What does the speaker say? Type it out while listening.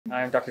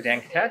I'm Dr.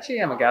 Dan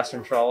Katachi. I'm a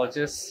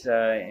gastroenterologist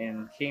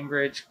in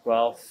Cambridge,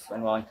 Guelph,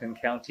 and Wellington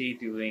County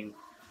doing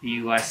the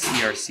US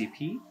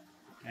ERCP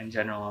and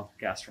general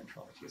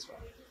gastroenterology as well.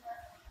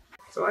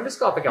 So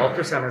endoscopic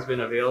ultrasound has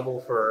been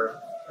available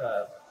for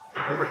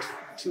over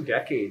 2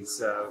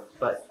 decades,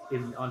 but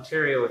in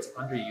Ontario it's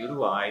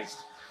underutilized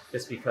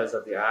just because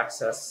of the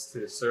access to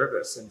the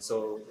service. And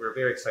so we're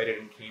very excited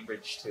in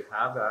Cambridge to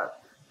have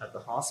that at the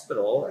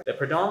hospital. The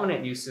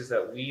predominant uses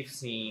that we've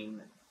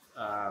seen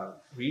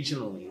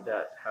regionally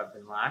that have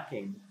been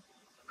lacking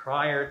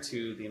prior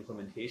to the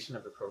implementation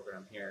of the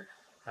program here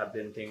have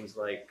been things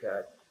like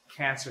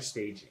cancer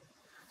staging.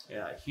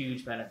 A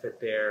huge benefit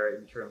there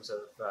in terms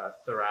of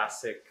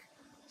thoracic,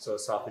 so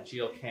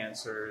esophageal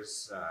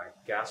cancers,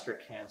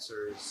 gastric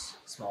cancers,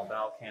 small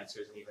bowel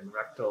cancers, and even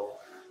rectal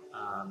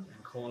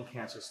and colon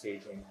cancer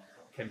staging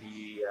can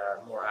be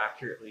more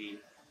accurately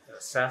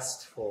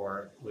assessed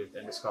with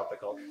endoscopic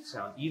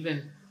ultrasound,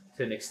 even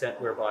to an extent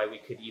whereby we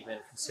could even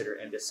consider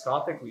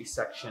endoscopic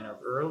resection of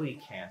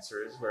early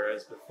cancers,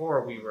 whereas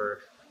before we were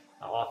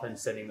often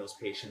sending those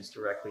patients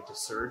directly to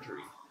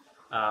surgery.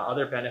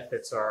 Other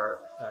benefits are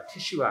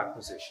tissue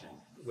acquisition,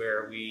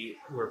 where we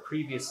were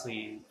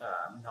previously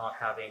not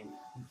having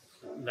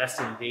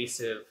less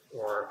invasive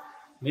or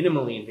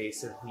minimally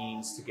invasive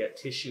means to get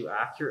tissue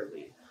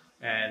accurately.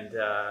 And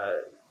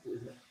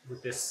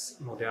with this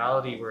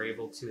modality, we're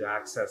able to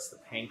access the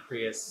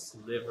pancreas,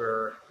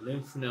 liver,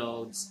 lymph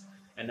nodes,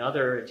 and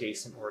other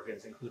adjacent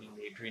organs, including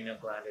the adrenal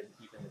gland and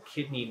even the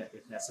kidney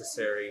if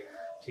necessary,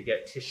 to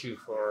get tissue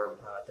for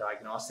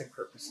diagnostic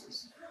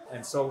purposes.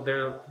 And so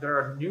there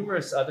are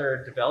numerous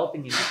other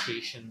developing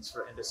indications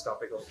for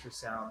endoscopic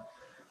ultrasound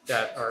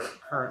that are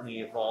currently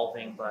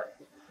evolving, but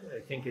I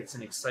think it's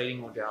an exciting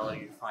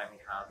modality to finally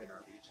have in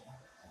our region.